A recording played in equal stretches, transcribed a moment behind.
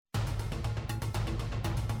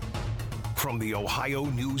From the Ohio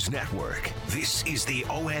News Network, this is the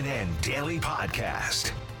ONN Daily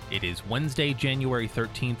Podcast. It is Wednesday, January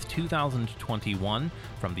 13th, 2021.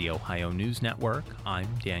 From the Ohio News Network, I'm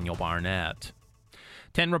Daniel Barnett.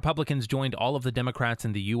 10 Republicans joined all of the Democrats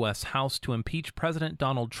in the U.S. House to impeach President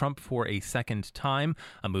Donald Trump for a second time,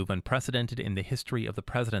 a move unprecedented in the history of the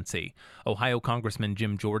presidency. Ohio Congressman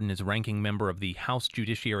Jim Jordan is ranking member of the House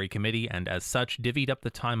Judiciary Committee and as such divvied up the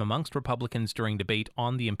time amongst Republicans during debate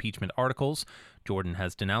on the impeachment articles. Jordan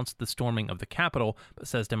has denounced the storming of the Capitol, but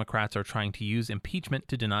says Democrats are trying to use impeachment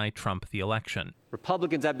to deny Trump the election.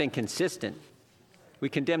 Republicans have been consistent. We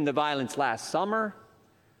condemned the violence last summer.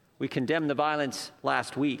 We condemned the violence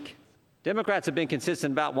last week. Democrats have been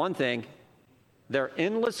consistent about one thing, their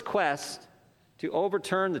endless quest to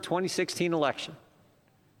overturn the 2016 election.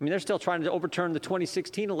 I mean, they're still trying to overturn the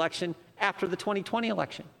 2016 election after the 2020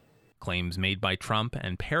 election. Claims made by Trump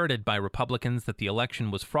and parroted by Republicans that the election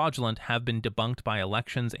was fraudulent have been debunked by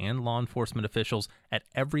elections and law enforcement officials at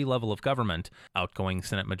every level of government. Outgoing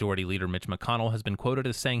Senate Majority Leader Mitch McConnell has been quoted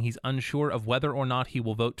as saying he's unsure of whether or not he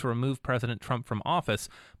will vote to remove President Trump from office,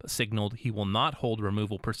 but signaled he will not hold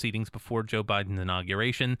removal proceedings before Joe Biden's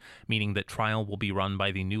inauguration, meaning that trial will be run by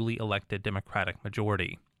the newly elected Democratic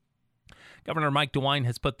majority. Governor Mike DeWine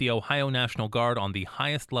has put the Ohio National Guard on the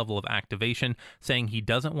highest level of activation, saying he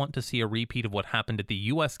doesn't want to see a repeat of what happened at the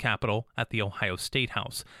U.S. Capitol at the Ohio State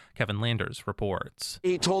House. Kevin Landers reports.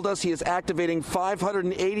 He told us he is activating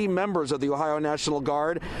 580 members of the Ohio National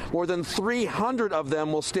Guard. More than 300 of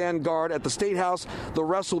them will stand guard at the State House. The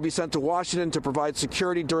rest will be sent to Washington to provide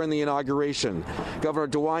security during the inauguration. Governor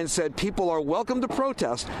DeWine said people are welcome to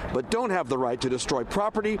protest, but don't have the right to destroy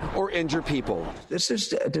property or injure people. This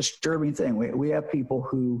is a disturbing thing. We have people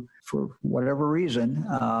who, for whatever reason,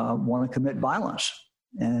 want to commit violence,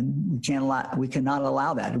 and we cannot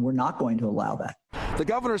allow that, and we're not going to allow that. The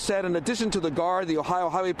governor said in addition to the Guard, the Ohio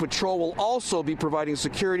Highway Patrol will also be providing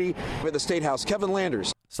security at the State House. Kevin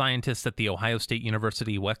Landers. Scientists at the Ohio State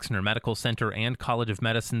University Wexner Medical Center and College of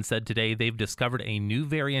Medicine said today they've discovered a new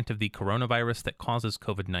variant of the coronavirus that causes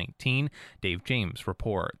COVID-19. Dave James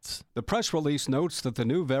reports. The press release notes that the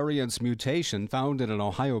new variant's mutation found in an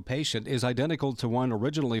Ohio patient is identical to one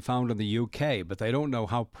originally found in the UK, but they don't know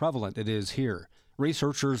how prevalent it is here.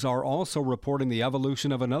 Researchers are also reporting the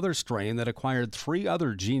evolution of another strain that acquired 3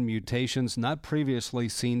 other gene mutations not previously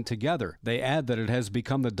seen together. They add that it has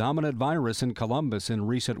become the dominant virus in Columbus in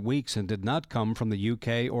recent weeks and did not come from the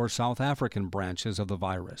UK or South African branches of the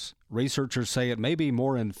virus. Researchers say it may be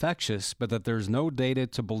more infectious, but that there's no data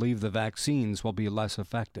to believe the vaccines will be less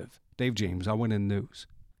effective. Dave James, ONN News.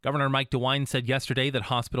 Governor Mike DeWine said yesterday that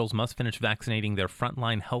hospitals must finish vaccinating their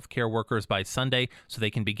frontline healthcare workers by Sunday so they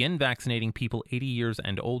can begin vaccinating people 80 years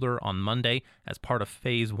and older on Monday as part of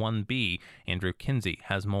Phase 1B. Andrew Kinsey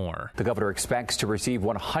has more. The governor expects to receive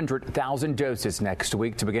 100,000 doses next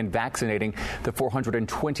week to begin vaccinating the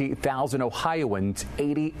 420,000 Ohioans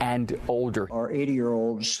 80 and older. Our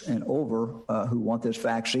 80-year-olds and over who want this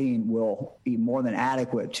vaccine will be more than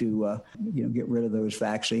adequate to get rid of those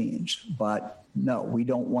vaccines. But no, we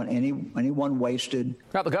don't want anyone wasted.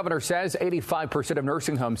 Now, the governor says 85% of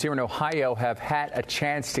nursing homes here in Ohio have had a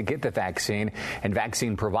chance to get the vaccine, and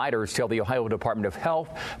vaccine providers tell the Ohio Department of Health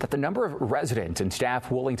that the number of residents and staff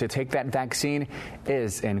willing to take that vaccine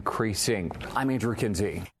is increasing. I'm Andrew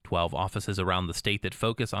Kinsey. 12 offices around the state that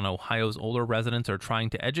focus on Ohio's older residents are trying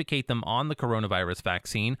to educate them on the coronavirus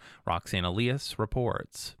vaccine. Roxanne Elias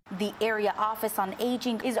reports. The Area Office on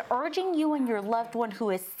Aging is urging you and your loved one who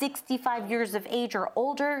is 65 years of age or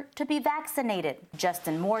older to be vaccinated.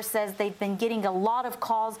 Justin Moore says they've been getting a lot of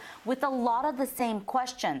calls with a lot of the same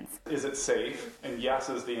questions. Is it safe? And yes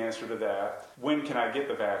is the answer to that. When can I get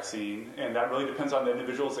the vaccine? And that really depends on the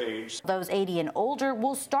individual's age. Those 80 and older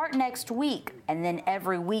will start next week, and then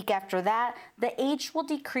every week after that, the age will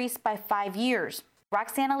decrease by 5 years.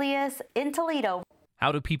 Roxanne Elias in Toledo.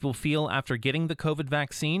 How do people feel after getting the COVID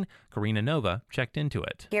vaccine? Karina Nova checked into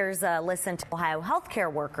it. Here's a listen to Ohio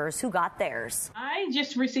healthcare workers who got theirs. I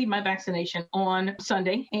just received my vaccination on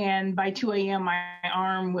Sunday, and by 2 a.m. my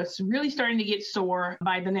arm was really starting to get sore.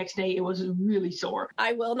 By the next day, it was really sore.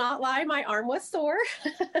 I will not lie, my arm was sore.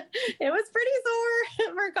 It was pretty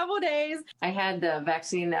sore for a couple of days. I had the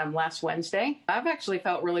vaccine last Wednesday. I've actually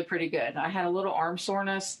felt really pretty good. I had a little arm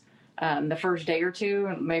soreness the first day or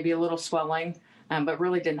two, maybe a little swelling. But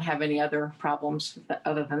really didn't have any other problems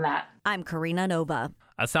other than that. I'm Karina Nova.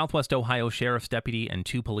 A Southwest Ohio sheriff's deputy and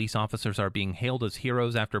 2 police officers are being hailed as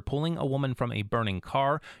heroes after pulling a woman from a burning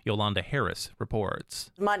car. Yolanda Harris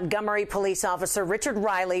reports. Montgomery police officer Richard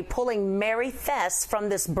Riley pulling Mary Thess from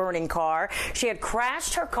this burning car. She had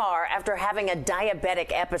crashed her car after having a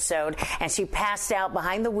diabetic episode, and she passed out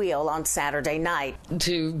behind the wheel on Saturday night.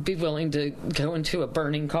 To be willing to go into a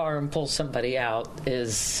burning car and pull somebody out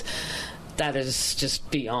is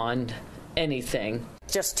just beyond anything.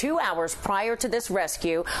 Just 2 hours prior to this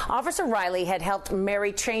rescue, Officer Riley had helped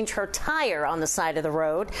Mary change her tire on the side of the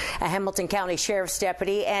road. A Hamilton County Sheriff's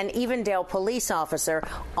deputy and Evendale police officer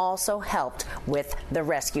also helped with the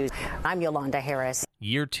rescue. I'm Yolanda Harris.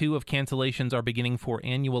 Year 2 of cancellations are beginning for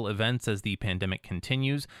annual events as the pandemic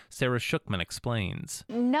continues. Sarah Shookman explains.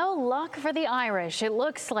 No luck for the Irish. It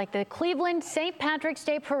looks like the Cleveland St. Patrick's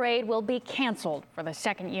Day Parade will be canceled for the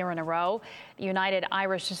second year in a row. The United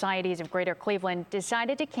Irish Societies of Greater Cleveland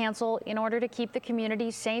decided to cancel in order to keep the community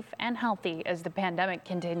safe and healthy as the pandemic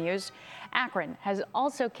continues. Akron has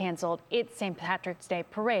also canceled its St. Patrick's Day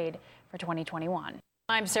Parade for 2021.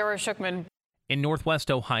 I'm Sarah Shookman. In Northwest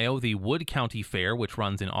Ohio, the Wood County Fair, which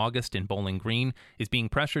runs in August in Bowling Green, is being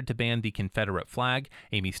pressured to ban the Confederate flag.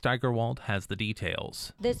 Amy Steigerwald has the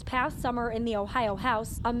details. This past summer in the Ohio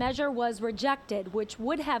House, a measure was rejected which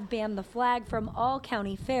would have banned the flag from all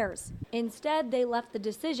county fairs. Instead, they left the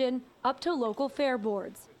decision up to local fair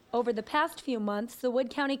boards. Over the past few months, the Wood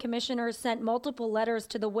County commissioners sent multiple letters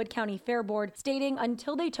to the Wood County Fair Board stating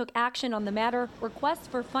until they took action on the matter, requests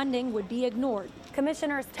for funding would be ignored.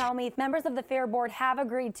 Commissioners tell me members of the Fair Board have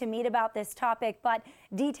agreed to meet about this topic, but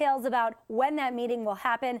details about when that meeting will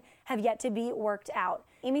happen have yet to be worked out.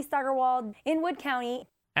 Amy Steigerwald in Wood County.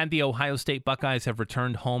 And the Ohio State Buckeyes have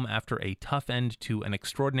returned home after a tough end to an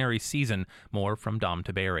extraordinary season. More from Dom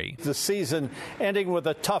Taberry. The season ending with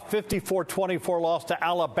a tough 54-24 loss to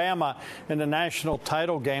Alabama in the national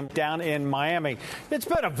title game down in Miami. It's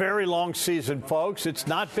been a very long season, folks. It's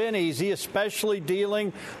not been easy, especially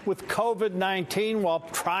dealing with COVID-19 while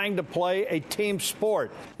trying to play a team sport.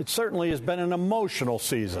 It certainly has been an emotional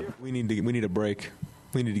season. We need a break.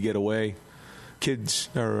 We need to get away. Kids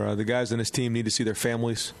or the guys on this team need to see their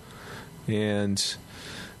families, and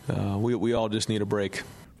we all just need a break.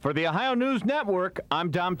 For the Ohio News Network, I'm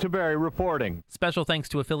Dom Taberry reporting. Special thanks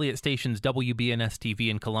to affiliate stations WBNS-TV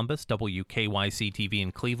in Columbus, WKYC-TV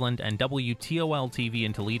in Cleveland, and WTOL-TV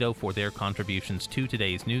in Toledo for their contributions to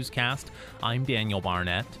today's newscast. I'm Daniel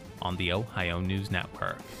Barnett on the Ohio News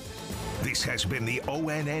Network. This has been the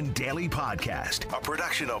ONN Daily Podcast, a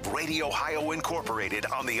production of Radio Ohio Incorporated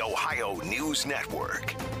on the Ohio News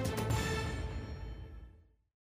Network.